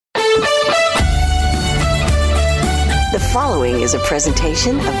The following is a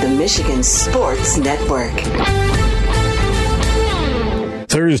presentation of the Michigan Sports Network.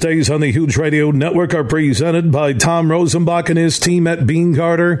 Thursdays on the Huge Radio Network are presented by Tom Rosenbach and his team at Bean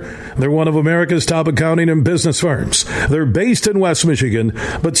Carter. They're one of America's top accounting and business firms. They're based in West Michigan,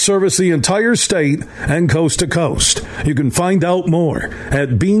 but service the entire state and coast to coast. You can find out more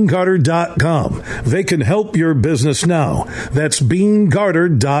at beancarter.com. They can help your business now. That's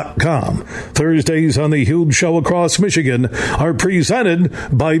beancarter.com. Thursdays on the Huge Show across Michigan are presented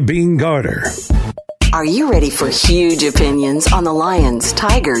by Bean Carter. Are you ready for huge opinions on the Lions,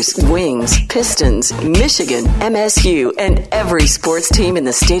 Tigers, Wings, Pistons, Michigan, MSU, and every sports team in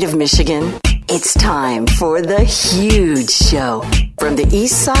the state of Michigan? It's time for The Huge Show. From the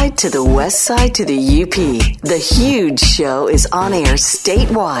east side to the west side to the UP, The Huge Show is on air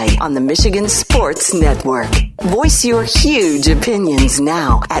statewide on the Michigan Sports Network. Voice your huge opinions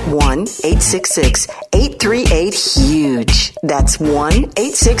now at 1-866-838-HUGE. That's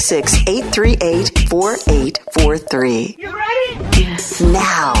 1-866-838-4843. You ready?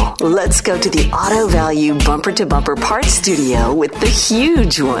 Now, let's go to the Auto Value Bumper to Bumper Parts Studio with the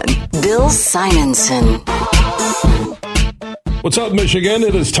huge one, Bill Simonson. What's up, Michigan?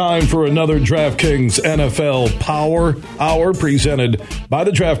 It is time for another DraftKings NFL Power Hour presented by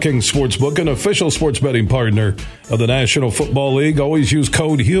the DraftKings Sportsbook, an official sports betting partner of the National Football League. Always use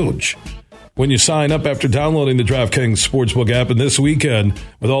code HUGE when you sign up after downloading the DraftKings Sportsbook app. And this weekend,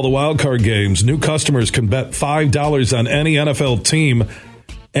 with all the wildcard games, new customers can bet $5 on any NFL team,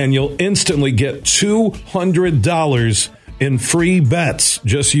 and you'll instantly get $200 in free bets.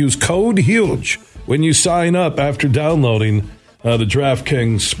 Just use code HUGE when you sign up after downloading the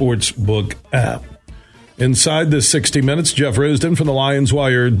DraftKings Sportsbook app. Inside this 60 Minutes, Jeff Risdon from the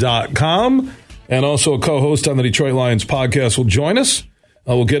LionsWire.com and also a co-host on the Detroit Lions podcast will join us.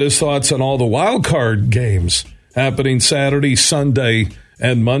 We'll get his thoughts on all the wild card games happening Saturday, Sunday,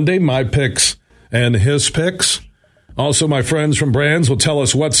 and Monday, my picks and his picks. Also, my friends from Brands will tell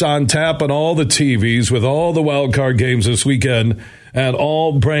us what's on tap on all the TVs with all the wild card games this weekend at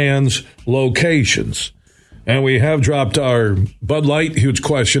all Brands locations. And we have dropped our Bud Light huge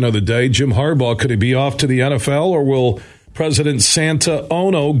question of the day. Jim Harbaugh, could he be off to the NFL, or will President Santa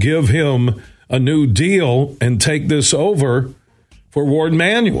Ono give him a new deal and take this over for Ward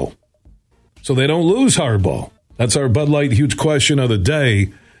Manuel so they don't lose Harbaugh? That's our Bud Light huge question of the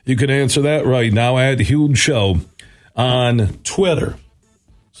day. You can answer that right now at Huge Show on Twitter.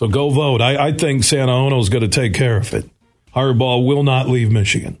 So go vote. I think Santa Ono's going to take care of it. Harbaugh will not leave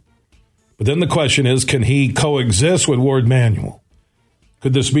Michigan. But then the question is, can he coexist with Ward Manuel?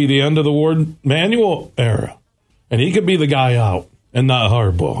 Could this be the end of the Ward Manuel era? And he could be the guy out and not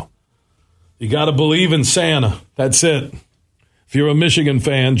Harbaugh. You got to believe in Santa. That's it. If you're a Michigan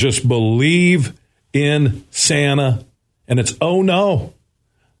fan, just believe in Santa. And it's, oh no.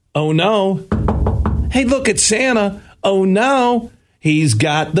 Oh no. Hey, look, it's Santa. Oh no. He's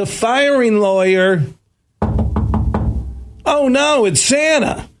got the firing lawyer. Oh no, it's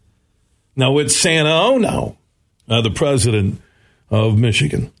Santa. No, it's Santa Ono, the president of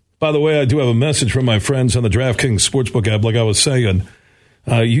Michigan. By the way, I do have a message from my friends on the DraftKings Sportsbook app. Like I was saying,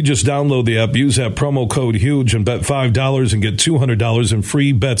 you just download the app, use that promo code HUGE, and bet $5 and get $200 in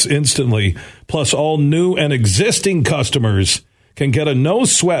free bets instantly. Plus, all new and existing customers can get a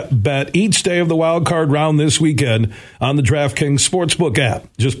no-sweat bet each day of the wild card round this weekend on the DraftKings Sportsbook app.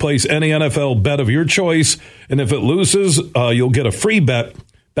 Just place any NFL bet of your choice, and if it loses, you'll get a free bet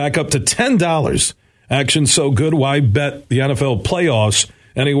back up to $10. Action's so good, why bet the NFL playoffs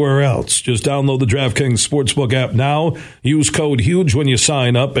anywhere else? Just download the DraftKings Sportsbook app now. Use code HUGE when you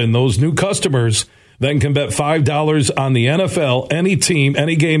sign up, and those new customers then can bet $5 on the NFL, any team,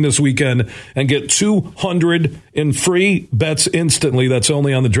 any game this weekend, and get $200 in free bets instantly. That's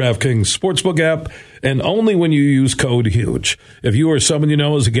only on the DraftKings Sportsbook app, and only when you use code HUGE. If you or someone you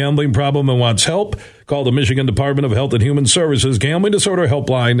know has a gambling problem and wants help, call the Michigan Department of Health and Human Services Gambling Disorder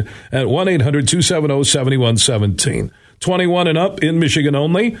Helpline at 1-800-270-7117. 21 and up in Michigan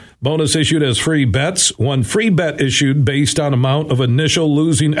only. Bonus issued as free bets. One free bet issued based on amount of initial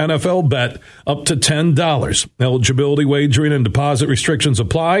losing NFL bet up to $10. Eligibility, wagering, and deposit restrictions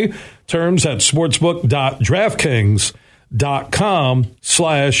apply. Terms at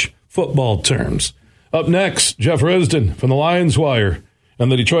sportsbook.draftkings.com/football terms. Up next, Jeff Risdon from the Lions Wire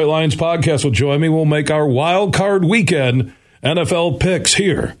and the Detroit Lions podcast will join me. We'll make our wild card weekend NFL picks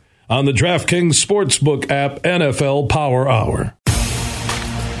here on the DraftKings Sportsbook app NFL Power Hour.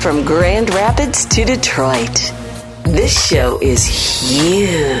 From Grand Rapids to Detroit, this show is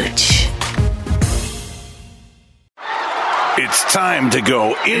huge. It's time to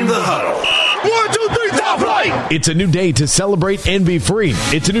go in the huddle. 1, 2, 3, top flight! It's a new day to celebrate and be free.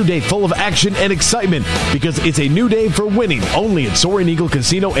 It's a new day full of action and excitement because it's a new day for winning only at Soaring Eagle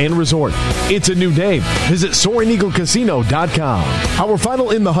Casino and Resort. It's a new day. Visit SoaringEagleCasino.com. Our final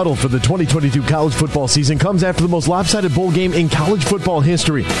In the Huddle for the 2022 college football season comes after the most lopsided bowl game in college football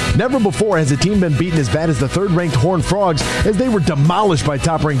history. Never before has a team been beaten as bad as the third-ranked Horned Frogs as they were demolished by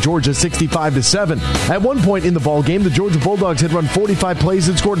top-ranked Georgia 65-7. At one point in the ball game, the Georgia Bulldogs had run 45 plays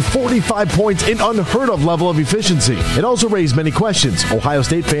and scored 45 points, an unheard-of level of efficiency. It also raised many questions. Ohio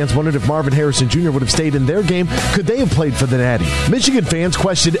State fans wondered if Marvin Harrison Jr. would have stayed in their game. Could they have played for the Natty? Michigan fans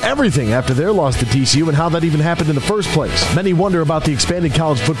questioned everything after their loss to TCU and how that even happened in the first place. Many wonder about the expanded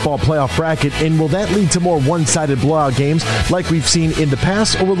college football playoff bracket, and will that lead to more one-sided blowout games like we've seen in the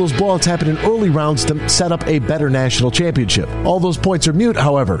past, or will those blowouts happen in early rounds to set up a better national championship? All those points are moot,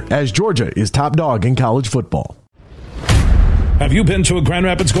 however, as Georgia is top dog in college football. Have you been to a Grand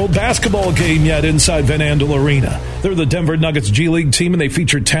Rapids Gold basketball game yet inside Van Andel Arena? They're the Denver Nuggets G League team, and they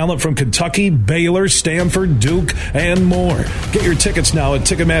feature talent from Kentucky, Baylor, Stanford, Duke, and more. Get your tickets now at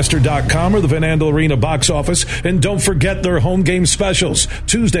Ticketmaster.com or the Van Andel Arena box office. And don't forget their home game specials.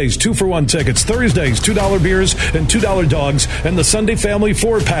 Tuesdays, 2-for-1 tickets. Thursdays, $2 beers and $2 dogs. And the Sunday Family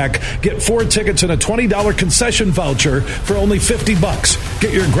 4-pack. Get 4 tickets and a $20 concession voucher for only $50.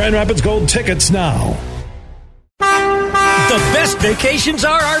 Get your Grand Rapids Gold tickets now. The best vacations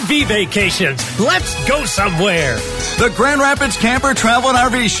are RV vacations. Let's go somewhere. The Grand Rapids Camper Travel and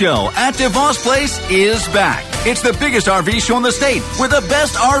RV Show at DeVos Place is back. It's the biggest RV show in the state with the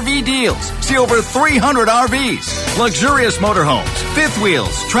best RV deals. See over 300 RVs, luxurious motorhomes, fifth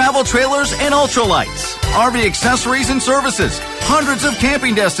wheels, travel trailers, and ultralights. RV accessories and services, hundreds of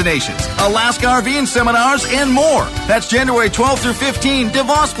camping destinations, Alaska RV seminars, and more. That's January 12th through 15,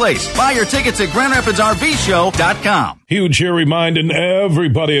 DeVos Place. Buy your tickets at GrandRapidsRVShow.com. Huge here reminding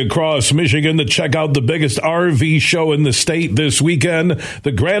everybody across Michigan to check out the biggest RV show in the state this weekend,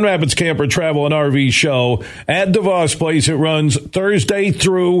 the Grand Rapids Camper Travel and RV Show at DeVos Place. It runs Thursday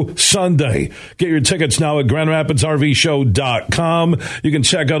through Sunday. Get your tickets now at GrandRapidsRVShow.com. You can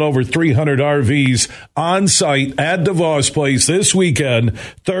check out over 300 RVs on site at DeVos Place this weekend,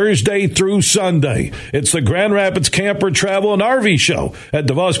 Thursday through Sunday. It's the Grand Rapids Camper Travel and RV Show at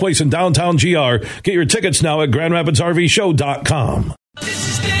DeVos Place in downtown GR. Get your tickets now at GrandRapidsRVShow.com.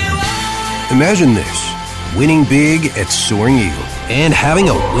 Imagine this, winning big at Soaring Eagle and having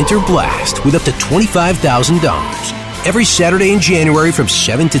a winter blast with up to $25,000. Every Saturday in January from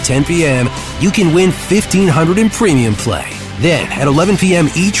 7 to 10 p.m., you can win $1,500 in premium play. Then, at 11 p.m.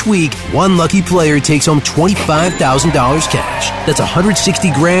 each week, one lucky player takes home $25,000 cash. That's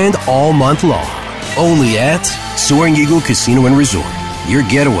 $160,000 all month long. Only at Soaring Eagle Casino and Resort. Your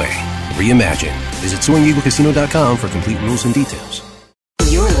getaway reimagined. Visit SoaringEagleCasino.com for complete rules and details.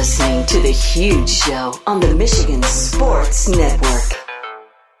 You're listening to The Huge Show on the Michigan Sports Network.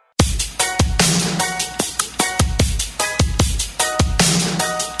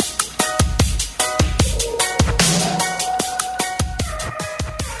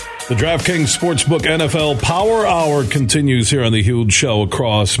 The DraftKings Sportsbook NFL Power Hour continues here on The Huge Show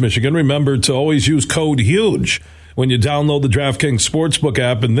across Michigan. Remember to always use code HUGE when you download the DraftKings Sportsbook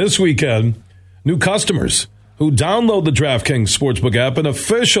app. And this weekend, new customers who download the DraftKings Sportsbook app, an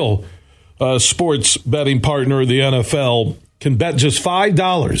official sports betting partner of the NFL, can bet just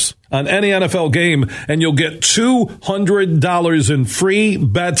 $5 on any NFL game, and you'll get $200 in free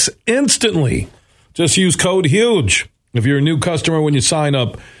bets instantly. Just use code HUGE if you're a new customer when you sign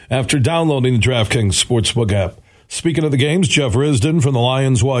up after downloading the DraftKings Sportsbook app. Speaking of the games, Jeff Risdon from the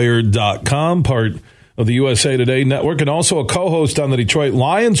LionsWire.com, part of the USA Today Network, and also a co-host on the Detroit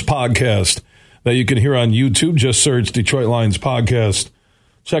Lions podcast that you can hear on YouTube. Just search Detroit Lions Podcast.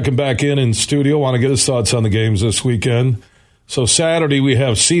 Check him back in studio. Want to get his thoughts on the games this weekend. So Saturday we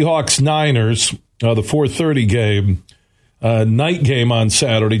have Seahawks-Niners, the 4:30 game. Night game on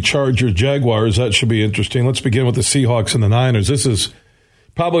Saturday, Chargers-Jaguars. That should be interesting. Let's begin with the Seahawks and the Niners. This is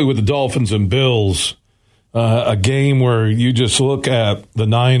probably with the Dolphins and Bills, a game where you just look at the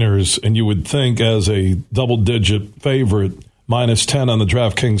Niners and you would think as a double-digit favorite, -10 on the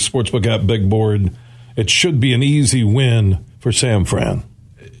DraftKings Sportsbook app big board, it should be an easy win for San Fran.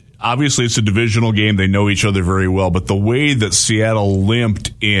 Obviously, it's a divisional game. They know each other very well. But the way that Seattle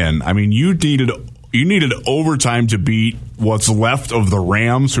limped in, I mean, you needed overtime to beat what's left of the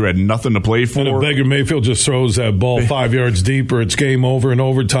Rams, who had nothing to play for. And if Baker Mayfield just throws that ball 5 yards deeper, it's game over in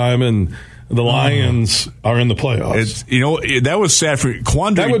overtime, and the Lions are in the playoffs. That was sad for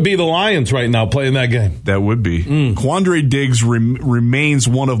Quandre. That would be the Lions right now playing that game. That would be. Quandre Diggs remains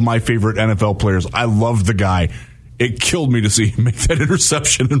one of my favorite NFL players. I love the guy. it killed me to see him make that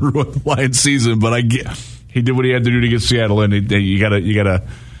interception and ruin the Lions season. But he did what he had to do to get Seattle in. You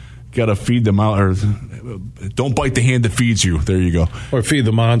gotta feed them out, or don't bite the hand that feeds you. There you go. Or feed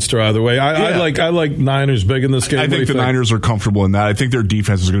the monster. Either way, I like Niners big in this game. I think the Niners are comfortable in that. I think their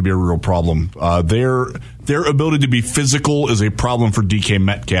defense is going to be a real problem. Their ability to be physical is a problem for DK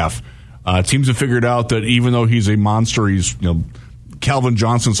Metcalf. Teams have figured out that even though he's a monster, he's Calvin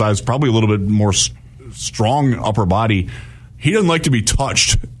Johnson size, probably a little bit more strong upper body. He doesn't like to be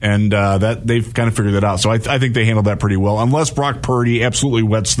touched, and that they've kind of figured that out. So I think they handled that pretty well, unless Brock Purdy absolutely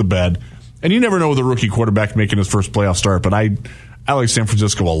wets the bed. And you never know with a rookie quarterback making his first playoff start, but I like San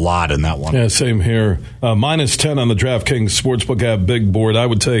Francisco a lot in that one. Yeah, same here. -10 on the DraftKings Sportsbook app big board. I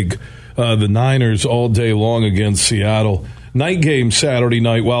would take the Niners all day long against Seattle. Night game Saturday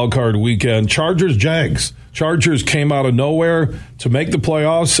night, wildcard weekend. Chargers-Jags. Chargers came out of nowhere to make the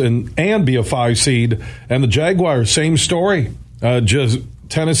playoffs and be a 5 seed. And the Jaguars, same story. Just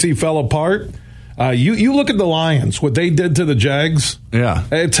Tennessee fell apart. You look at the Lions, what they did to the Jags. Yeah.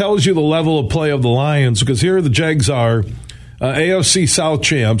 It tells you the level of play of the Lions, because here the Jags are AFC South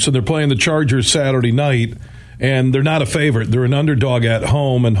champs, and they're playing the Chargers Saturday night, and they're not a favorite. They're an underdog at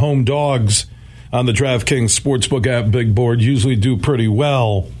home, and home dogs on the DraftKings Sportsbook app big board usually do pretty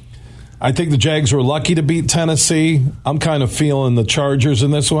well. I think the Jags were lucky to beat Tennessee. I'm kind of feeling the Chargers in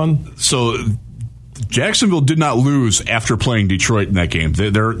this one. So Jacksonville did not lose after playing Detroit in that game.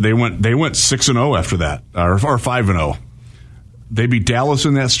 They went 6-0 after that, or 5-0. They beat Dallas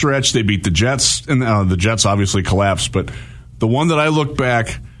in that stretch. They beat the Jets, and the Jets obviously collapsed. But the one that I look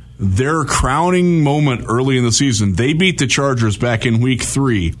back, their crowning moment early in the season, they beat the Chargers back in Week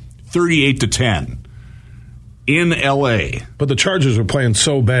 3, 38-10. In L.A. But the Chargers were playing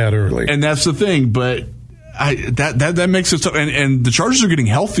so bad early. And that's the thing, but that makes it tough. And the Chargers are getting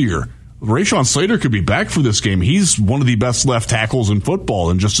healthier. Rashawn Slater could be back for this game. He's one of the best left tackles in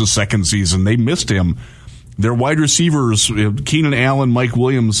football in just his second season. They missed him. Their wide receivers, Keenan Allen, Mike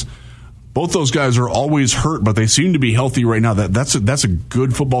Williams, both those guys are always hurt, but they seem to be healthy right now. That's a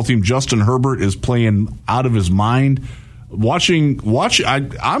good football team. Justin Herbert is playing out of his mind.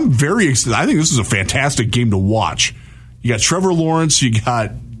 I'm very excited. I think this is a fantastic game to watch. You got Trevor Lawrence, you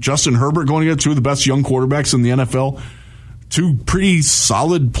got Justin Herbert going against two of the best young quarterbacks in the NFL. Two pretty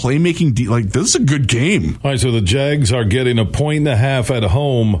solid playmaking. This is a good game. All right, so the Jags are getting 1.5 at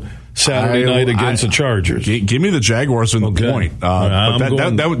home Saturday night against the Chargers. Give me the Jaguars in the point.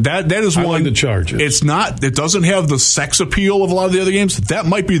 That is one. Like the Chargers. It doesn't have the sex appeal of a lot of the other games. That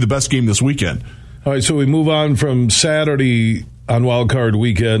might be the best game this weekend. All right, so we move on from Saturday on Wild Card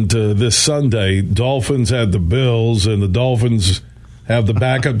Weekend to this Sunday. Dolphins had the Bills, and the Dolphins have the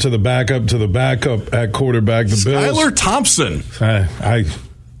backup to the backup to the backup at quarterback. The Bills. Skylar Thompson.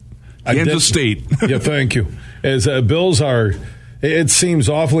 Kansas State. Yeah, thank you. As Bills are, it seems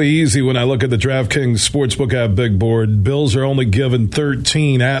awfully easy when I look at the DraftKings Sportsbook app big board. Bills are only given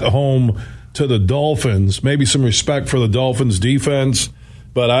 13 at home to the Dolphins. Maybe some respect for the Dolphins defense.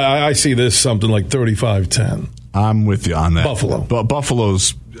 But I see this something like 35-10. I'm with you on that. Buffalo. But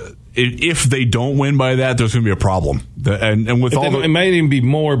Buffalo's, if they don't win by that, there's going to be a problem. And with it might even be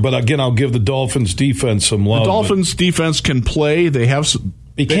more, but again, I'll give the Dolphins defense some love. The Dolphins defense can play. They have.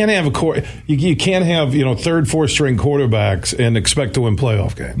 You can't have you can't have third, fourth string quarterbacks and expect to win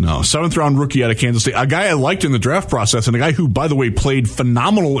playoff games. No, 7th round rookie out of Kansas State, a guy I liked in the draft process, and a guy who, by the way, played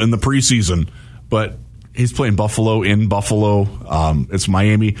phenomenal in the preseason, but. He's playing Buffalo in Buffalo. It's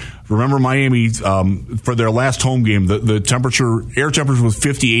Miami. Remember Miami for their last home game. The air temperature was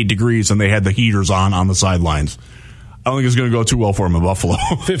 58 degrees, and they had the heaters on the sidelines. I don't think it's going to go too well for them in Buffalo.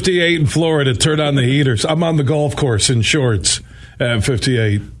 58 in Florida. Turn on the heaters. I'm on the golf course in shorts at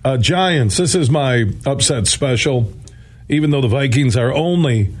 58. Giants. This is my upset special. Even though the Vikings are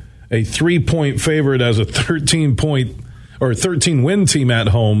only a 3-point favorite as a 13-win team at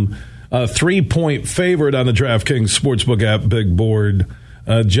home. A 3-point favorite on the DraftKings Sportsbook app big board.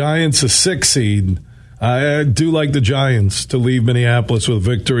 Giants a 6 seed. I do like the Giants to leave Minneapolis with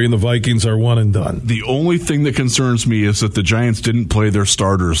victory, and the Vikings are one and done. The only thing that concerns me is that the Giants didn't play their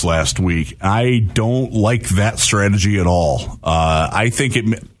starters last week. I don't like that strategy at all. I think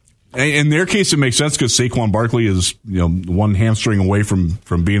in their case, it makes sense because Saquon Barkley is one hamstring away from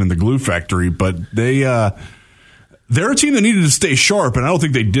being in the glue factory, but they're a team that needed to stay sharp, and I don't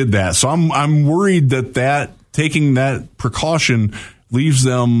think they did that. So I'm worried that taking that precaution leaves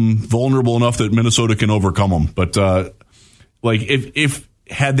them vulnerable enough that Minnesota can overcome them. But if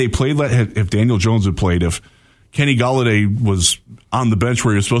Daniel Jones had played, if Kenny Golladay was on the bench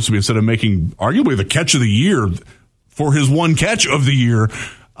where he was supposed to be, instead of making arguably the catch of the year for his one catch of the year,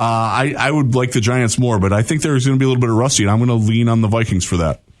 I would like the Giants more, but I think there's going to be a little bit of rusty, and I'm going to lean on the Vikings for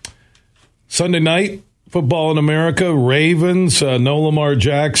that. Sunday night, football in America, Ravens, no Lamar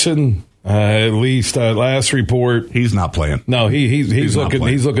Jackson. At least last report, he's not playing. No, he's looking.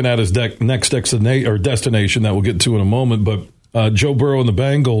 He's looking at his next destination that we'll get to in a moment. But Joe Burrow and the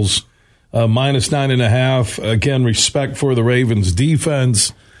Bengals minus 9.5. Again, respect for the Ravens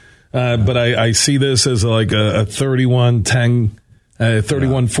defense, but I see this as like a 31-10,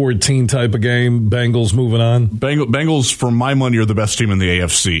 31-14 type of game. Bengals moving on. Bengals, for my money, are the best team in the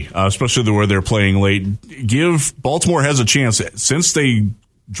AFC, especially the way they're playing late. Baltimore has a chance since they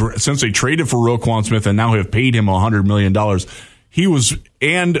traded for Roquan Smith and now have paid him $100 million.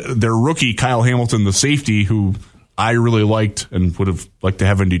 And their rookie, Kyle Hamilton, the safety, who I really liked and would have liked to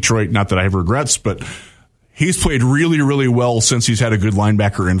have in Detroit. Not that I have regrets, but he's played really, really well since he's had a good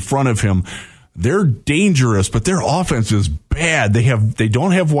linebacker in front of him. They're dangerous, but their offense is bad. They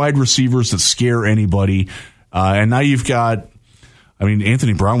don't have wide receivers that scare anybody. And now you've got,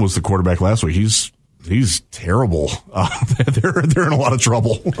 Anthony Brown was the quarterback last week. He's terrible. They're in a lot of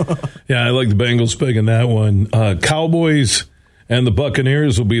trouble. Yeah, I like the Bengals picking that one. Cowboys and the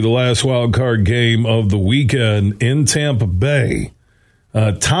Buccaneers will be the last wild card game of the weekend in Tampa Bay.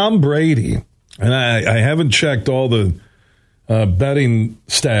 Tom Brady, and I haven't checked all the betting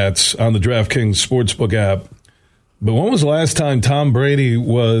stats on the DraftKings Sportsbook app, but when was the last time Tom Brady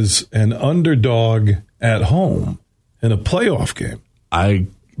was an underdog at home in a playoff game?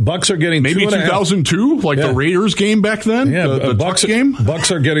 Bucks are getting maybe 2002, the Raiders game back then. Yeah, the Bucks game.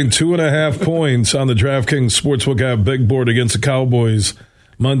 Bucks are getting 2.5 points on the DraftKings Sportsbook app big board against the Cowboys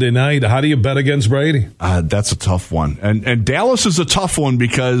Monday night. How do you bet against Brady? That's a tough one, and Dallas is a tough one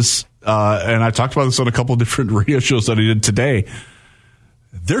because, and I talked about this on a couple of different radio shows that I did today.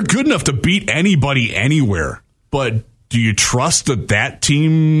 They're good enough to beat anybody anywhere, but do you trust that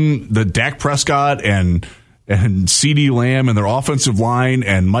team, the Dak Prescott and CeeDee Lamb and their offensive line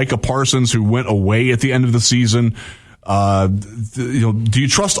and Micah Parsons, who went away at the end of the season? Do you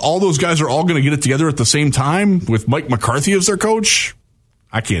trust all those guys are all going to get it together at the same time with Mike McCarthy as their coach?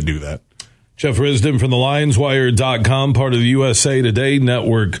 I can't do that. Jeff Risdon from the LionsWire.com, part of the USA Today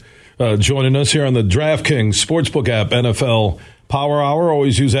Network, joining us here on the DraftKings Sportsbook app, NFL Power Hour.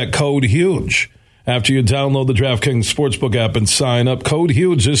 Always use that code HUGE after you download the DraftKings Sportsbook app and sign up. Code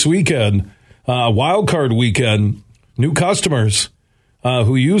HUGE this weekend. Wild card weekend, new customers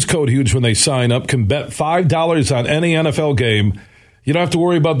who use code HUGE when they sign up can bet $5 on any NFL game. You don't have to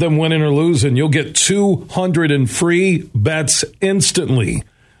worry about them winning or losing. You'll get 200 in free bets instantly.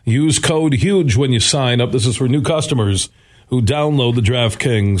 Use code HUGE when you sign up. This is for new customers who download the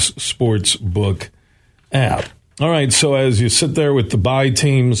DraftKings Sportsbook app. All right, so as you sit there with the bye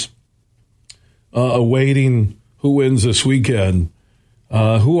teams awaiting who wins this weekend,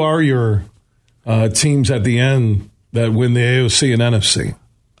 who are your teams at the end that win the AOC and NFC?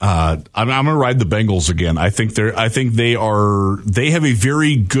 I'm going to ride the Bengals again. I think they have a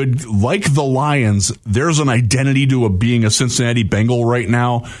very good, like the Lions. There's an identity to being a Cincinnati Bengal right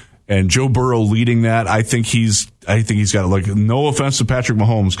now, and Joe Burrow leading that. I think he's got, no offense to Patrick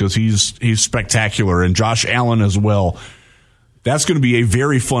Mahomes, because he's spectacular, and Josh Allen as well. That's going to be a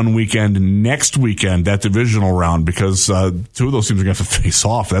very fun weekend next weekend, that divisional round, because two of those teams are going to have to face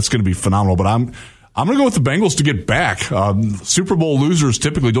off. That's going to be phenomenal. But I'm going to go with the Bengals to get back. Super Bowl losers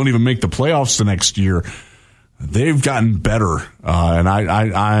typically don't even make the playoffs the next year. They've gotten better, and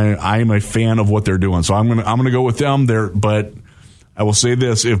I am a fan of what they're doing. So I'm going to go with them there. But I will say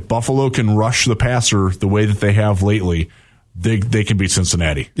this: if Buffalo can rush the passer the way that they have lately, they can beat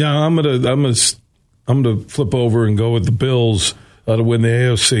Cincinnati. Yeah, I'm gonna flip over and go with the Bills to win the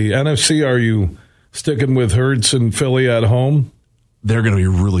AFC. NFC, are you sticking with Hurts and Philly at home? They're going to be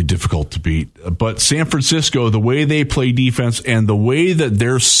really difficult to beat. But San Francisco, the way they play defense and the way that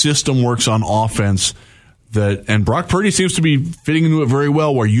their system works on offense, and Brock Purdy seems to be fitting into it very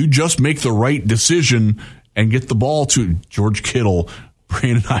well, where you just make the right decision and get the ball to George Kittle,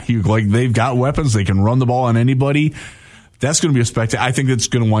 Brandon Ayuk. They've got weapons. They can run the ball on anybody. That's going to be a spectacle. I think that's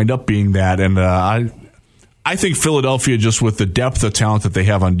going to wind up being that. And I think Philadelphia, just with the depth of talent that they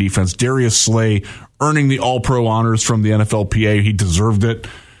have on defense, Darius Slay earning the All-Pro honors from the NFLPA. He deserved it.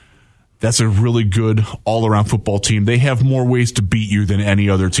 That's a really good all-around football team. They have more ways to beat you than any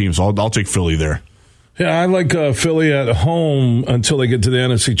other team, so I'll take Philly there. Yeah, I like Philly at home until they get to the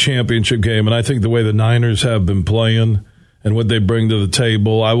NFC Championship game, and I think the way the Niners have been playing and what they bring to the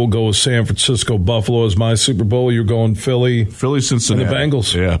table, I will go with San Francisco. Buffalo as my Super Bowl. You're going Philly, Cincinnati, and the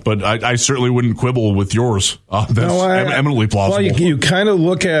Bengals. Yeah, but I certainly wouldn't quibble with yours. That's eminently plausible. Well, you kind of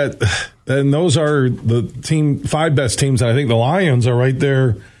look at And those are the 5 best teams. I think the Lions are right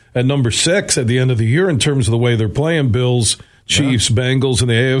there at number 6 at the end of the year in terms of the way they're playing. Bills, Chiefs, Bengals in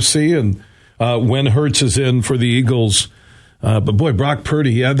the AFC, and when Hurts is in for the Eagles. But boy, Brock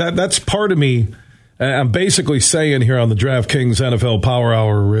Purdy, that's part of me. I'm basically saying here on the DraftKings NFL Power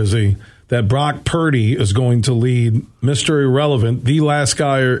Hour, Rizzy, that Brock Purdy is going to lead Mr. Irrelevant, the last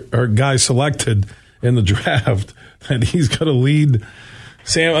guy or guy selected in the draft, and he's going to lead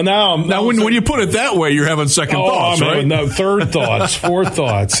Sam. Now when you put it that way, you're having second thoughts, right? No, third thoughts, fourth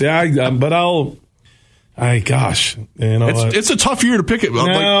thoughts. Yeah, but gosh, it's a tough year to pick it.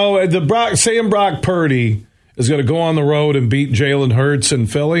 No, saying Brock Purdy is going to go on the road and beat Jalen Hurts in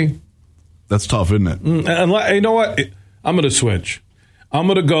Philly. That's tough, isn't it? And you know what? I'm going to switch. I'm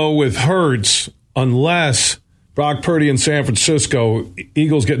going to go with Hurts unless Brock Purdy in San Francisco,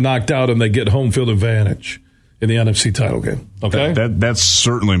 Eagles get knocked out and they get home field advantage in the NFC title game. Okay? That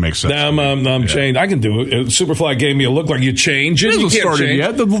certainly makes sense. I'm changed. I can do it. Superfly gave me a look like you change it. It hasn't started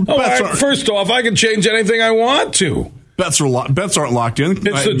yet. First off, I can change anything I want to. Bets aren't locked in.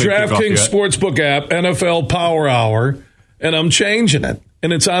 It's the DraftKings Sportsbook app, NFL Power Hour, and I'm changing it.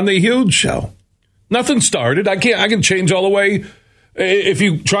 And it's on the Huge Show. Nothing started. I can change all the way. If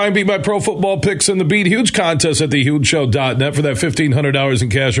you try and beat my pro football picks in the Beat Huge contest at thehugeshow.net for that $1,500 in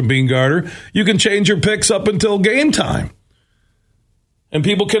cash from Bean Garter, you can change your picks up until game time. And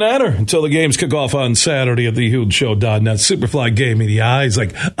people can enter until the games kick off on Saturday at thehugeshow.net. Superfly gave me the eyes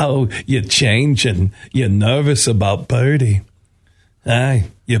like, oh, you're changing. You're nervous about Purdy. Aye,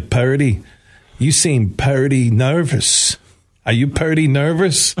 you're Purdy. You seem Purdy nervous. Are you Purdy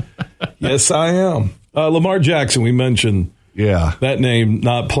nervous? Yes, I am. Lamar Jackson, we mentioned. Yeah. That name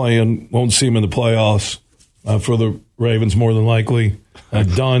not playing, won't see him in the playoffs for the Ravens more than likely.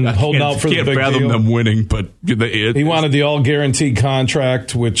 Done, holding out for the big deal. Can't fathom them winning, but he wanted the all-guaranteed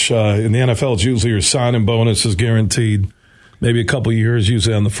contract, which in the NFL it's usually your signing bonus is guaranteed, maybe a couple years,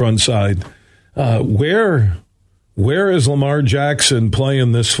 usually on the front side. Where is Lamar Jackson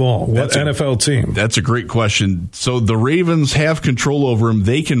playing this fall? What NFL team? That's a great question. So the Ravens have control over him.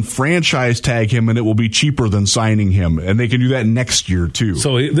 They can franchise tag him, and it will be cheaper than signing him. And they can do that next year, too.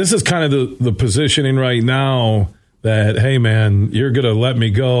 So this is kind of the positioning right now that, hey, man, you're going to let me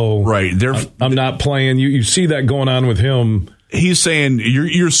go. Right. I'm not playing. You see that going on with him. He's saying,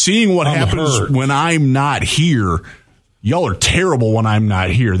 you're seeing what happens when I'm not here. Y'all are terrible when I'm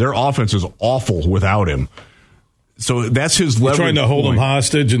not here. Their offense is awful without him. So that's his leverage. Trying to hold him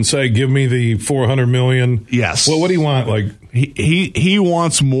hostage and say, "Give me the $400 million." Yes. Well, what do you want? Like he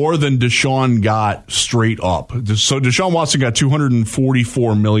wants more than Deshaun got straight up. So Deshaun Watson got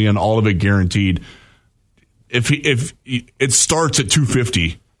 $244 million, all of it guaranteed. If it starts at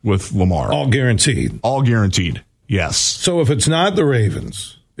 $250 with Lamar, all guaranteed. Yes. So if it's not the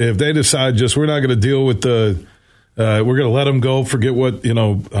Ravens, if they decide we're not going to deal with we're going to let him go, forget what,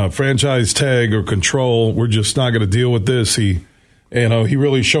 franchise tag or control. We're just not going to deal with this. He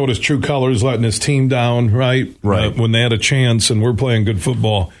really showed his true colors, letting his team down, right? Right. When they had a chance and we're playing good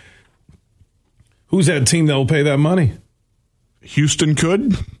football. Who's that team that will pay that money? Houston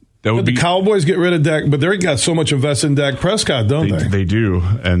could. The Cowboys get rid of Dak, but they got so much invested in Dak Prescott, don't they? They do.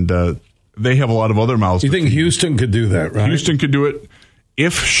 And they have a lot of other mouths. You think Houston could do that, right? Houston could do it.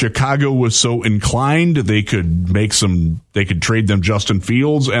 If Chicago was so inclined, they could trade them Justin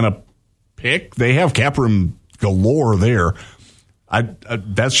Fields and a pick. They have cap room galore there.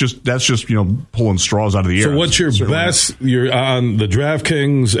 That's just pulling straws out of the air. So what's your best? You're on the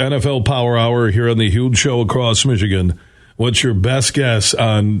DraftKings NFL Power Hour here on the Huge Show across Michigan. What's your best guess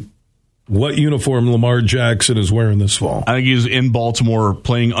on what uniform Lamar Jackson is wearing this fall? I think he's in Baltimore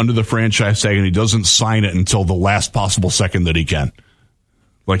playing under the franchise tag, and he doesn't sign it until the last possible second that he can.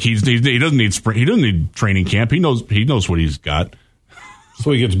 Like he doesn't need spring. He doesn't need training camp. He knows what he's got.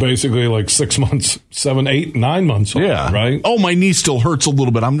 So he gets basically like 6 months, 7, 8, 9 months. Yeah, right. Oh, my knee still hurts a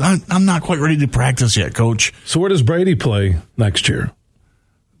little bit. I'm not quite ready to practice yet, Coach. So where does Brady play next year?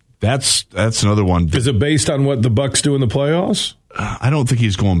 That's another one. Is it based on what the Bucs do in the playoffs? I don't think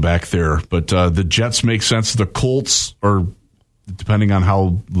he's going back there, but the Jets make sense. The Colts are, depending on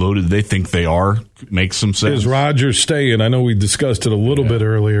how loaded they think they are, makes some sense. Is Rodgers staying? I know we discussed it a little bit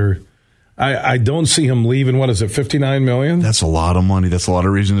earlier. I don't see him leaving. What is it, $59 million? That's a lot of money. That's a lot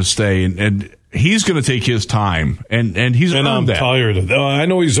of reason to stay. And he's going to take his time. And he's earned that. I'm tired of it. I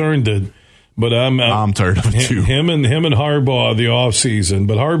know he's earned it, but I'm tired of it too. Him and Harbaugh the offseason.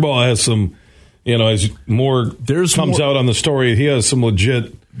 But Harbaugh has some, as comes out on the story, he has some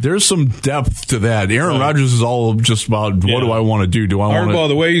legit. There's some depth to that. Aaron Rodgers is all just about what do I want to do? Do I want Harbaugh,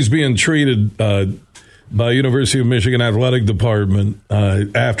 the way he's being treated, by University of Michigan Athletic Department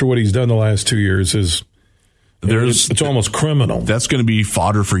after what he's done the last 2 years is it's almost criminal. That's going to be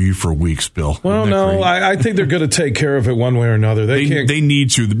fodder for you for weeks, Bill. Well, no, I think they're going to take care of it one way or another. They need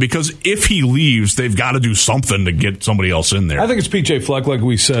to, because if he leaves, they've got to do something to get somebody else in there. I think it's PJ Fleck, like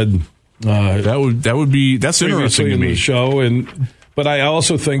we said. That's interesting to in me. The show, but I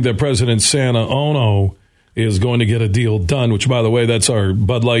also think that President Santa Ono is going to get a deal done. Which, by the way, that's our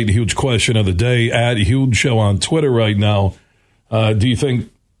Bud Light Huge Question of the Day at Huge Show on Twitter right now. Do you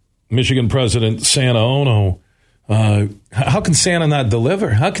think Michigan President Santa Ono? How can Santa not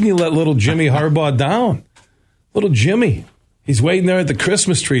deliver? How can you let little Jimmy Harbaugh down? Little Jimmy. He's waiting there at the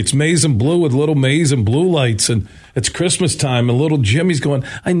Christmas tree. It's maize and blue with little maize and blue lights, and it's Christmas time, and little Jimmy's going,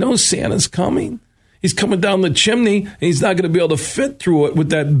 I know Santa's coming. He's coming down the chimney, and he's not going to be able to fit through it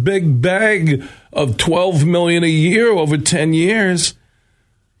with that big bag of $12 million a year over 10 years.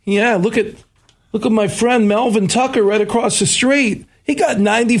 Yeah, look at my friend Melvin Tucker right across the street. He got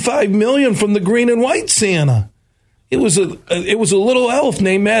 $95 million from the green and white Santa. It was a little elf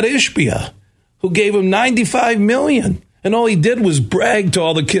named Matt Ishbia who gave him $95 million. And all he did was brag to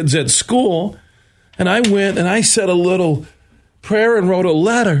all the kids at school. And I went and I said a little prayer and wrote a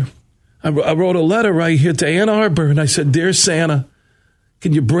letter. I wrote a letter right here to Ann Arbor. And I said, Dear Santa,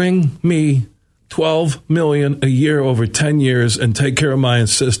 can you bring me $12 million a year over 10 years and take care of my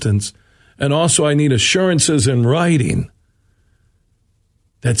assistants? And also I need assurances in writing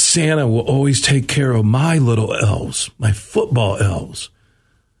that Santa will always take care of my little elves, my football elves,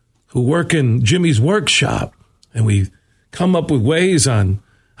 who work in Jimmy's workshop. And we come up with ways on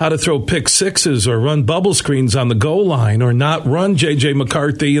how to throw pick sixes or run bubble screens on the goal line or not run J.J.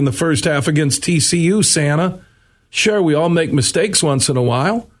 McCarthy in the first half against TCU, Santa. Sure, we all make mistakes once in a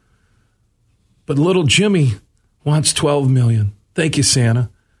while. But little Jimmy wants $12 million. Thank you, Santa.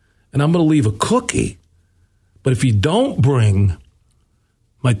 And I'm going to leave a cookie. But if you don't bring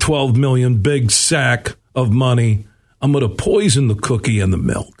my $12 million big sack of money, I'm going to poison the cookie and the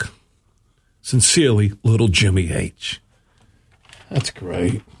milk. Sincerely, little Jimmy H. That's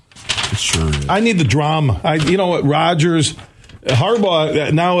great. It sure is. I need the drama. You know what, Rodgers,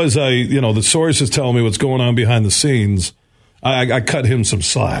 Harbaugh, now as the sources tell me what's going on behind the scenes, I cut him some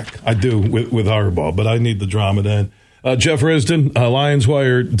slack. I do with Harbaugh, but I need the drama then. Jeff Risdon,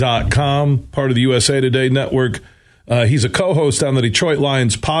 LionsWire.com, part of the USA Today network. He's a co-host on the Detroit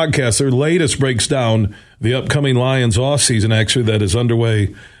Lions podcast. Their latest breaks down the upcoming Lions offseason, actually, that is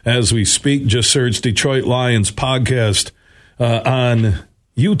underway as we speak. Just search Detroit Lions podcast on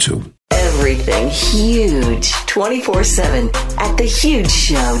YouTube. Everything huge 24/7 at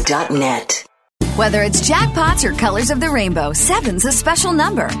thehugeshow.net. Whether it's jackpots or colors of the rainbow, 7's a special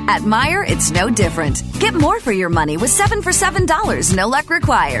number. At Meijer, it's no different. Get more for your money with 7 for $7, no luck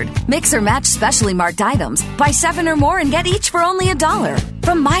required. Mix or match specially marked items. Buy 7 or more and get each for only $1.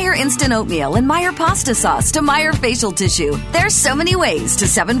 From Meijer Instant Oatmeal and Meijer Pasta Sauce to Meijer Facial Tissue, there's so many ways to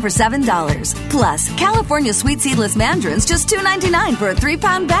 7 for $7. Plus, California Sweet Seedless Mandarins just $2.99 for a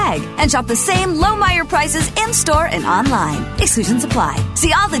 3-pound bag. And shop the same low Meijer prices in-store and online. Exclusions apply.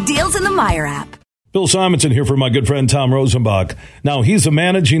 See all the deals in the Meijer app. Bill Simonson here for my good friend Tom Rosenbach. Now, he's a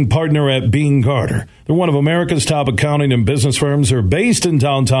managing partner at Bean Carter. They're one of America's top accounting and business firms. They're based in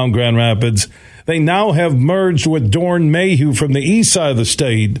downtown Grand Rapids. They now have merged with Dorn Mayhew from the east side of the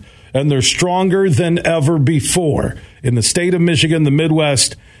state, and they're stronger than ever before in the state of Michigan, the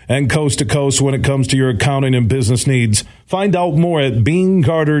Midwest, and coast to coast when it comes to your accounting and business needs. Find out more at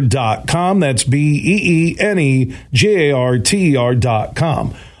beancarter.com. That's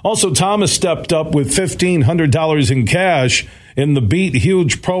BEENEGARTR.com. Also, Tom has stepped up with $1,500 in cash in the Beat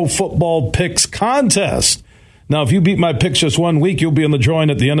Huge Pro Football Picks contest. Now, if you beat my picks just 1 week, you'll be in the drawing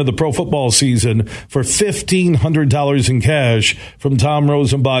at the end of the pro football season for $1,500 in cash from Tom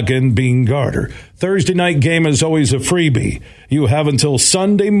Rosenbach and Bean Carter. Thursday night game is always a freebie. You have until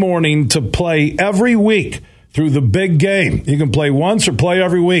Sunday morning to play every week through the big game. You can play once or play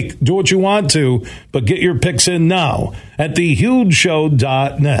every week. Do what you want to, but get your picks in now at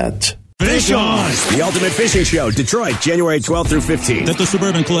thehugeshow.net. Fish On! The Ultimate Fishing Show, Detroit, January 12th through 15th. At the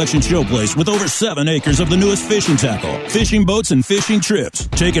Suburban Collection Showplace with over 7 acres of the newest fishing tackle, fishing boats, and fishing trips.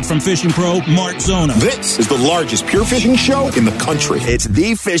 Take it from fishing pro Mark Zona. This is the largest pure fishing show in the country. It's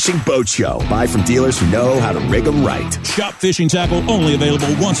the fishing boat show. Buy from dealers who know how to rig them right. Shop fishing tackle only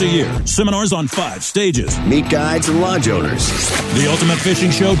available once a year. Seminars on 5 stages. Meet guides and lodge owners. The Ultimate Fishing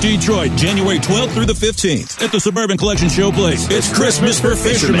Show, Detroit, January 12th through the 15th. At the Suburban Collection Showplace. It's Christmas for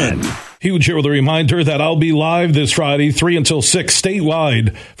fishermen. Huge here with a reminder that I'll be live this Friday, 3 until 6,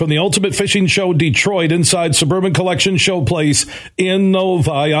 statewide from the Ultimate Fishing Show Detroit inside Suburban Collection Showplace in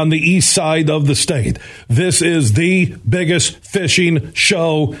Novi on the east side of the state. This is the biggest fishing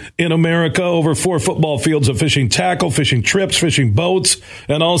show in America. Over 4 football fields of fishing tackle, fishing trips, fishing boats,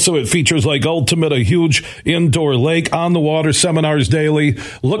 and also it features Lake Ultimate, a huge indoor lake, on the water seminars daily.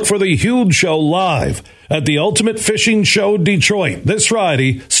 Look for the Huge Show live at the Ultimate Fishing Show Detroit this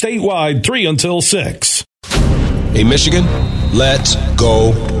Friday, statewide, 3 until 6. Hey, Michigan, let's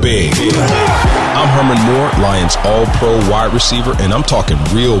go big. I'm Herman Moore, Lions All-Pro wide receiver, and I'm talking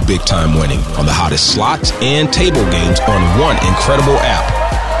real big-time winning on the hottest slots and table games on one incredible app,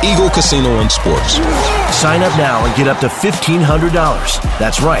 Eagle Casino and Sports. Sign up now and get up to $1,500.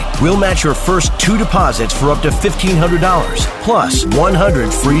 That's right. We'll match your first 2 deposits for up to $1,500, plus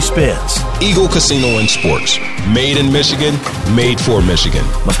 100 free spins. Eagle Casino and Sports. Made in Michigan, made for Michigan.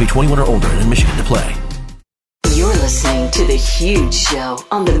 Must be 21 or older and in Michigan to play. You're listening to The Huge Show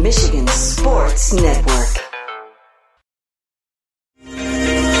on the Michigan Sports Network.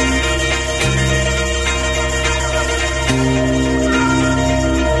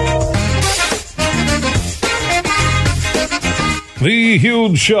 The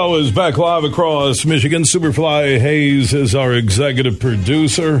Huge Show is back live across Michigan. Superfly Hayes is our executive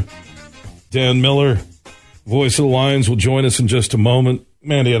producer. Dan Miller, voice of the Lions, will join us in just a moment.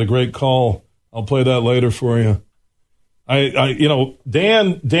 Man, he had a great call. I'll play that later for you.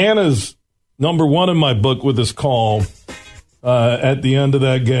 Dan is number one in my book with this call at the end of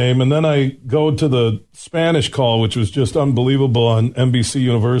that game. And then I go to the Spanish call, which was just unbelievable on NBC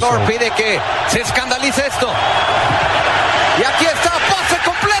Universal. Pide que se escandalice esto. Y aquí está, pase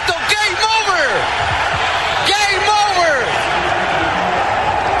completo, game over. Game over.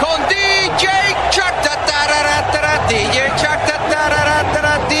 Con DJ Shark, DJ Shark,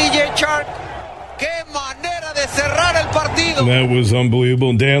 DJ Shark. Qué manera de cerrar el partido. And that was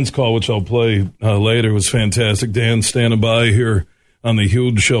unbelievable. And Dan's call, which I'll play later, was fantastic. Dan standing by here on the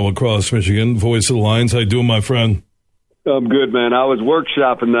Huge Show across Michigan, voice of the Lions. How you doing, my friend? I'm good, man. I was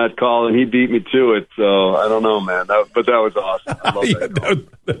workshopping that call, and he beat me to it, so I don't know, man. But that was awesome. I love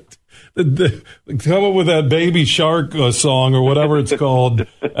that call. Come up with that Baby Shark song or whatever it's called.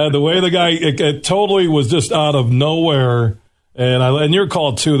 The way the guy, it totally was just out of nowhere. And your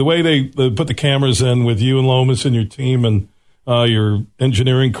call, too, the way they put the cameras in with you and Lomas and your team and your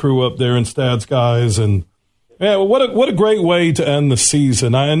engineering crew up there and stats guys. And, yeah, what a great way to end the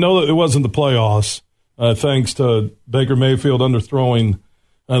season. I know that it wasn't the playoffs. Thanks to Baker Mayfield underthrowing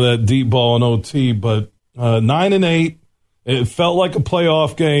that deep ball in OT. But 9-8, it felt like a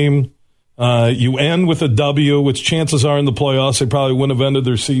playoff game. You end with a W, which chances are in the playoffs they probably wouldn't have ended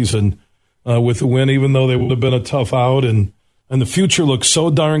their season with a win, even though they would have been a tough out. And the future looks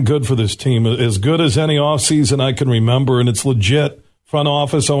so darn good for this team, as good as any offseason I can remember. And it's legit front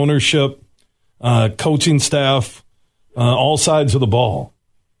office, ownership, coaching staff, all sides of the ball.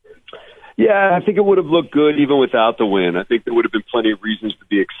 Yeah, I think it would have looked good even without the win. I think there would have been plenty of reasons to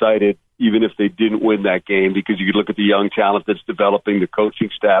be excited even if they didn't win that game, because you could look at the young talent that's developing, the coaching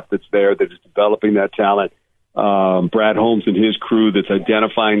staff that's there that is developing that talent, Brad Holmes and his crew that's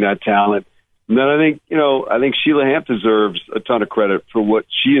identifying that talent. And then I think Sheila Hamp deserves a ton of credit for what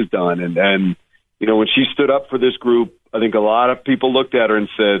she has done. And when she stood up for this group, I think a lot of people looked at her and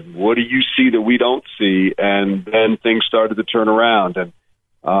said, what do you see that we don't see? And then things started to turn around. And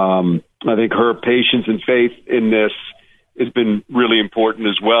I think her patience and faith in this has been really important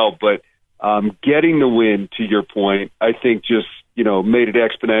as well. But getting the win, to your point, I think just, made it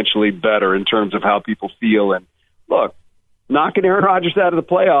exponentially better in terms of how people feel. And look, knocking Aaron Rodgers out of the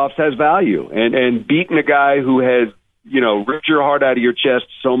playoffs has value. And beating a guy who has, ripped your heart out of your chest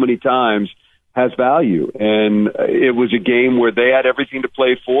so many times has value. And it was a game where they had everything to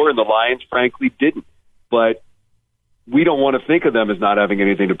play for, and the Lions, frankly, didn't. But we don't want to think of them as not having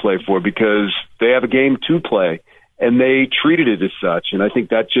anything to play for, because they have a game to play, and they treated it as such. And I think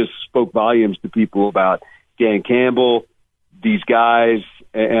that just spoke volumes to people about Dan Campbell, these guys,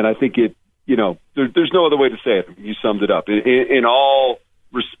 and I think there's no other way to say it. You summed it up. In all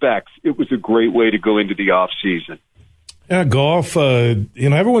respects, it was a great way to go into the off season. Yeah, golf,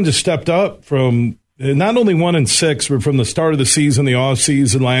 everyone just stepped up from not only 1-6, but from the start of the season, the off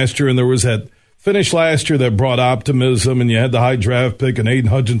season last year, and there was that finish last year that brought optimism, and you had the high draft pick, and Aiden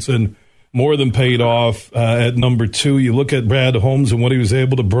Hutchinson more than paid off at number 2. You look at Brad Holmes and what he was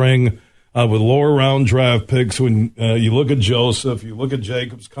able to bring with lower round draft picks. When you look at Joseph, you look at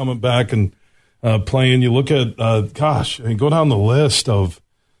Jacobs coming back and playing, you look at, go down the list of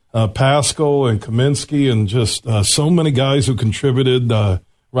Pascal and Kaminsky and just so many guys who contributed.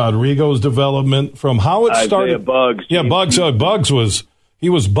 Rodrigo's development, from how it started. Bugs. Yeah, Bugs was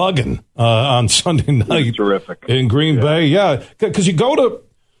bugging on Sunday night. Terrific in Green Bay. Yeah, because you go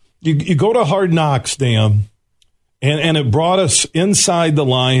to Hard Knocks, Dan, and it brought us inside the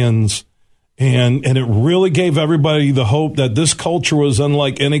Lions, and it really gave everybody the hope that this culture was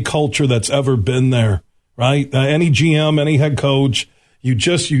unlike any culture that's ever been there. Right? Any GM, any head coach,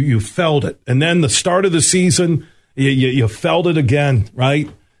 you felt it. And then the start of the season, you felt it again, right?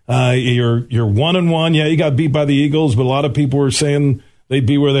 You're 1-1. Yeah, you got beat by the Eagles, but a lot of people were saying they'd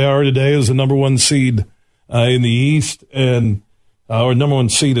be where they are today as the number one seed in the East or number one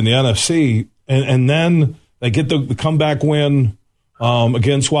seed in the NFC. And then they get the comeback win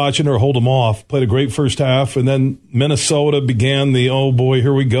against Washington, or hold them off. Played a great first half, and then Minnesota began the, oh boy,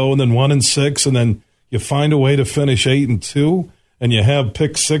 here we go, and then 1-6, and then you find a way to finish 8-2, and you have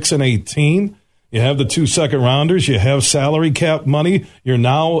pick 6 and 18. You have the 2 second-rounders. You have salary cap money. You're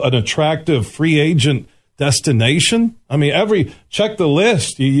now an attractive free agent destination. I mean, check the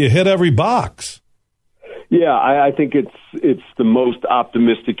list. You hit every box. Yeah, I think it's the most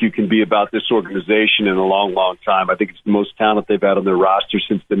optimistic you can be about this organization in a long, long time. I think it's the most talent they've had on their roster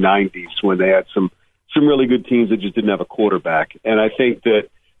since the 90s, when they had some really good teams that just didn't have a quarterback. And I think that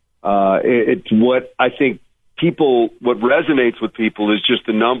it's what I think what resonates with people is just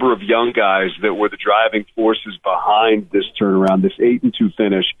the number of young guys that were the driving forces behind this turnaround, this 8-2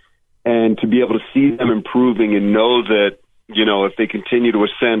 finish, and to be able to see them improving and know that, if they continue to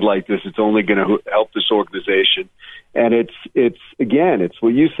ascend like this, it's only going to help this organization. And it's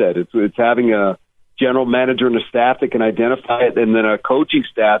what you said. It's having a general manager and a staff that can identify it, and then a coaching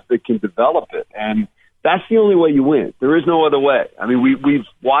staff that can develop it. And that's the only way you win. There is no other way. I mean, we've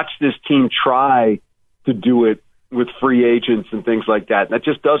watched this team try to do it with free agents and things like that. That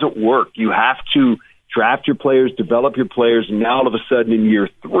just doesn't work. You have to draft your players, develop your players, and now all of a sudden in year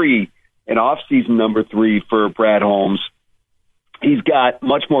 3, and off-season number 3 for Brad Holmes, he's got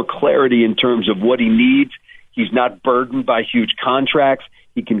much more clarity in terms of what he needs. He's not burdened by huge contracts.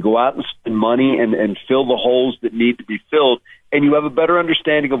 He can go out and spend money and fill the holes that need to be filled, and you have a better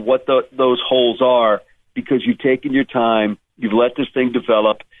understanding of what those holes are, because you've taken your time, you've let this thing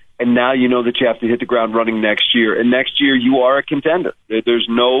develop, and now you know that you have to hit the ground running next year. And next year you are a contender. There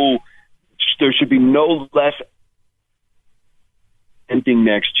should be no less ending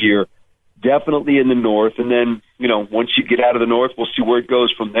next year, definitely in the North. And then, once you get out of the North, we'll see where it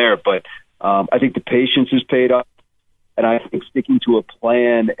goes from there. But I think the patience has paid off, and I think sticking to a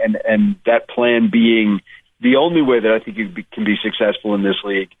plan and that plan being the only way that I think you can be successful in this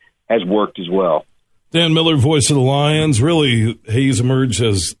league has worked as well. Dan Miller, voice of the Lions. Really, he's emerged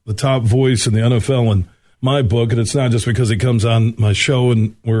as the top voice in the NFL in my book, and it's not just because he comes on my show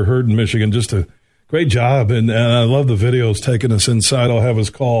and we're heard in Michigan. Just a great job, and I love the videos taking us inside. I'll have his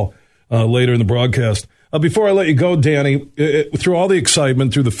call later in the broadcast. Before I let you go, Danny, through all the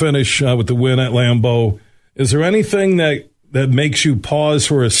excitement, through the finish with the win at Lambeau, is there anything that makes you pause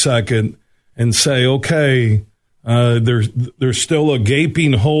for a second and say, okay, there's still a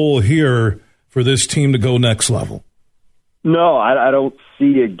gaping hole here for this team to go next level? No, I don't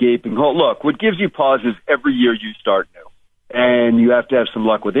see a gaping hole. Look, what gives you pause is every year you start new, and you have to have some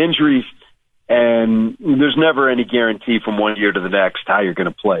luck with injuries, and there's never any guarantee from one year to the next how you're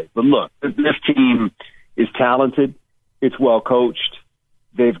going to play. But look, this team is talented. It's well coached.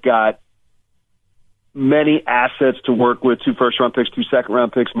 They've got many assets to work with, 2 first-round picks, 2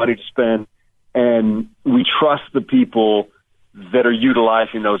 second-round picks, money to spend, and we trust the people that are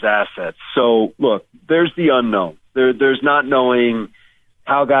utilizing those assets. So, look, there's the unknown. There's not knowing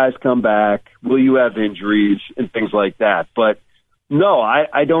how guys come back, will you have injuries, and things like that. But, no,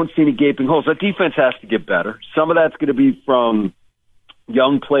 I don't see any gaping holes. That defense has to get better. Some of that's going to be from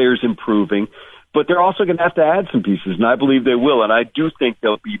young players improving, but they're also going to have to add some pieces, and I believe they will. And I do think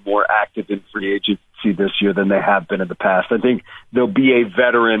they'll be more active in free agency this year than they have been in the past. I think there'll be a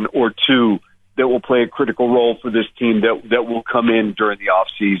veteran or two that will play a critical role for this team that will come in during the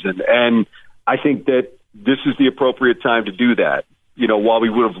offseason. And I think that this is the appropriate time to do that. While we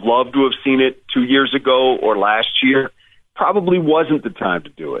would have loved to have seen it 2 years ago or last year, probably wasn't the time to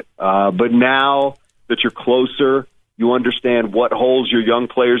do it. But now that you're closer, you understand what holes your young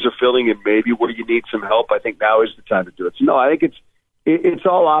players are filling and maybe where you need some help, I think now is the time to do it. So, no, I think it's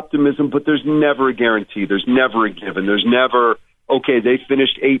all optimism, but there's never a guarantee. There's never a given. There's never, okay, they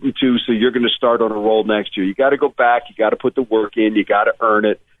finished 8-2, so you're going to start on a roll next year. You got to go back. You got to put the work in. You got to earn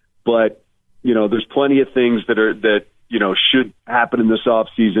it. But, there's plenty of things that should happen in this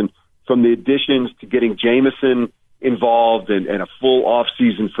offseason, from the additions to getting Jameson involved and a full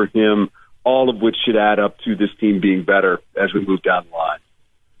offseason for him, all of which should add up to this team being better as we move down the line.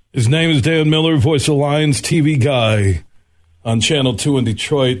 His name is Dan Miller, voice of Lions TV guy on Channel 2 in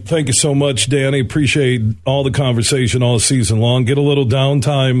Detroit. Thank you so much, Danny. Appreciate all the conversation all season long. Get a little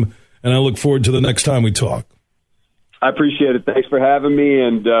downtime, and I look forward to the next time we talk. I appreciate it. Thanks for having me,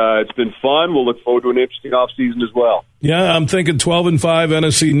 and it's been fun. We'll look forward to an interesting offseason as well. Yeah, I'm thinking 12-5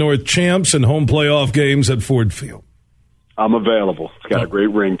 NFC North champs and home playoff games at Ford Field. I'm available. It's got a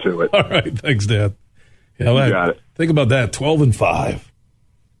great ring to it. All right. Thanks, Dan. Yeah, you got it. Think about that, 12-5.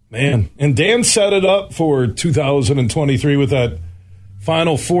 Man. And Dan set it up for 2023 with that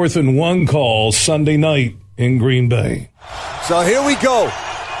final 4th and 1 call Sunday night in Green Bay. So here we go.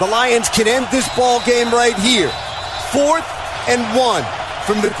 The Lions can end this ball game right here. 4th and 1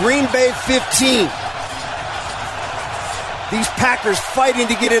 from the Green Bay 15. These Packers fighting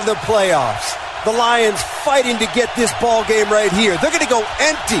to get into the playoffs. The Lions fighting to get this ball game right here. They're going to go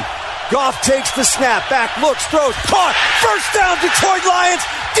empty. Goff takes the snap, back, looks, throws, caught. First down, Detroit Lions.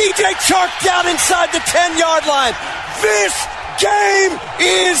 DJ Chark down inside the 10-yard line. This game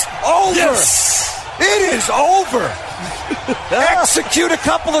is over. Yes. It is over. Execute a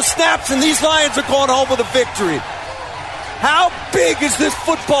couple of snaps, and these Lions are going home with a victory. How big has this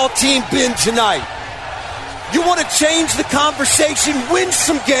football team been tonight? You want to change the conversation, win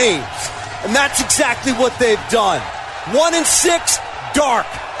some games. And that's exactly what they've done. 1-6, dark,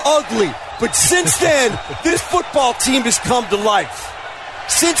 ugly. But since then, this football team has come to life.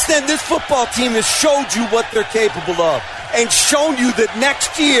 Since then, this football team has showed you what they're capable of and shown you that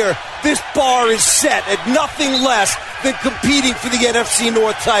next year, this bar is set at nothing less than competing for the NFC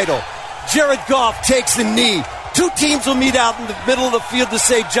North title. Jared Goff takes a knee. Two teams will meet out in the middle of the field to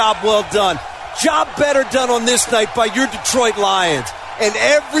say, job well done. Job better done on this night by your Detroit Lions. And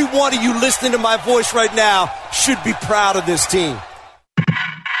every one of you listening to my voice right now should be proud of this team.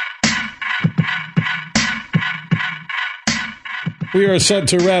 We are set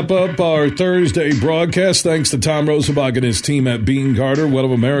to wrap up our Thursday broadcast. Thanks to Tom Rosenbach and his team at Bean Carter, one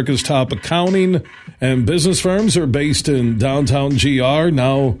of America's top accounting and business firms. Are based in downtown GR,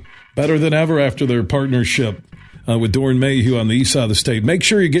 now better than ever after their partnership with Doran Mayhew on the east side of the state. Make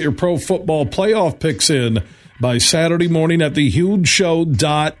sure you get your pro football playoff picks in by Saturday morning at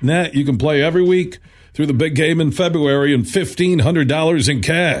thehugeshow.net. You can play every week through the big game in February and $1,500 in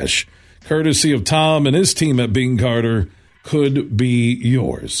cash, courtesy of Tom and his team at Bean Carter, could be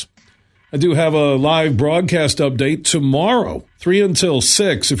yours. I do have a live broadcast update tomorrow, 3 until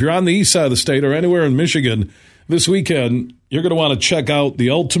 6. If you're on the east side of the state or anywhere in Michigan this weekend, you're going to want to check out the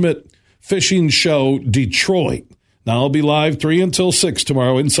Ultimate Fishing Show Detroit. Now, I'll be live 3 until 6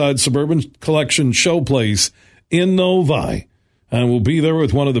 tomorrow inside Suburban Collection Showplace in Novi. And we'll be there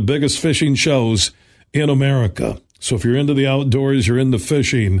with one of the biggest fishing shows in America. So if you're into the outdoors, you're into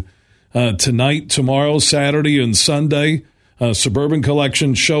fishing, tonight, tomorrow, Saturday, and Sunday, Suburban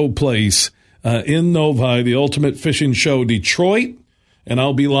Collection Showplace in Novi, the Ultimate Fishing Show Detroit. And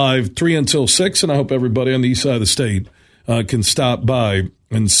I'll be live 3 until 6, and I hope everybody on the east side of the state can stop by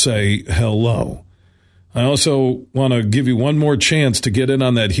and say hello. I also want to give you one more chance to get in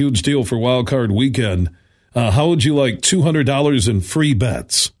on that huge deal for Wild Card Weekend. How would you like $200 in free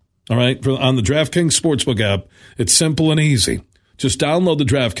bets? All right, on the DraftKings Sportsbook app, it's simple and easy. Just download the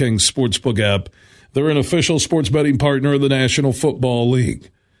DraftKings Sportsbook app. They're an official sports betting partner of the National Football League.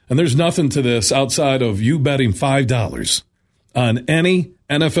 And there's nothing to this outside of you betting $5 on any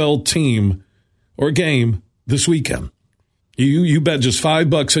NFL team or game this weekend. You bet just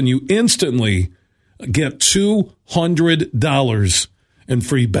 $5 and you instantly get $200 in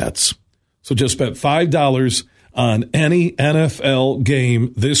free bets. So just bet $5 on any NFL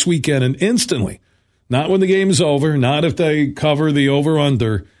game this weekend and instantly, not when the game's over, not if they cover the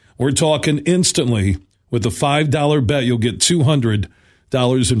over-under. We're talking instantly. With the $5 bet, you'll get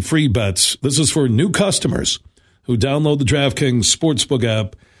 $200 in free bets. This is for new customers who download the DraftKings Sportsbook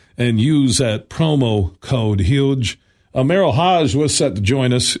app and use that promo code HUGE. Merrill Hodge was set to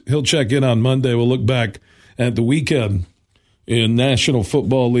join us. He'll check in on Monday. We'll look back at the weekend in National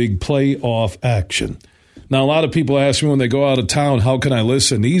Football League playoff action. Now, a lot of people ask me when they go out of town, how can I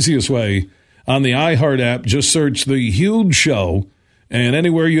listen? The easiest way, on the iHeart app, just search The Huge Show, and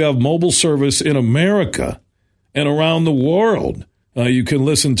anywhere you have mobile service in America and around the world, you can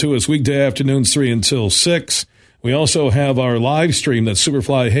listen to us weekday afternoons 3 until 6. We also have our live stream that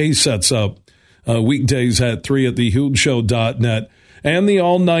Superfly Hayes sets up weekdays at 3 at thehugeshow.net, and the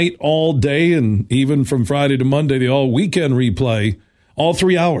all night, all day, and even from Friday to Monday, the all weekend replay. All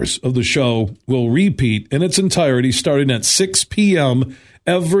 3 hours of the show will repeat in its entirety starting at 6 p.m.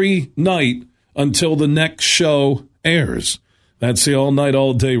 every night until the next show airs. That's the all night,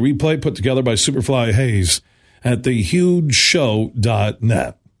 all day replay put together by Superfly Hayes at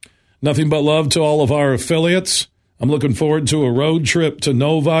thehugeshow.net. Nothing but love to all of our affiliates. I'm looking forward to a road trip to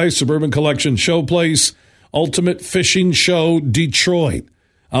Novi, Suburban Collection Showplace, Ultimate Fishing Show, Detroit.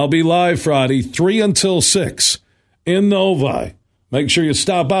 I'll be live Friday, 3 until 6 in Novi. Make sure you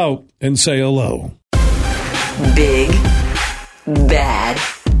stop out and say hello. Big, bad,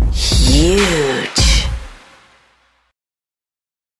 huge.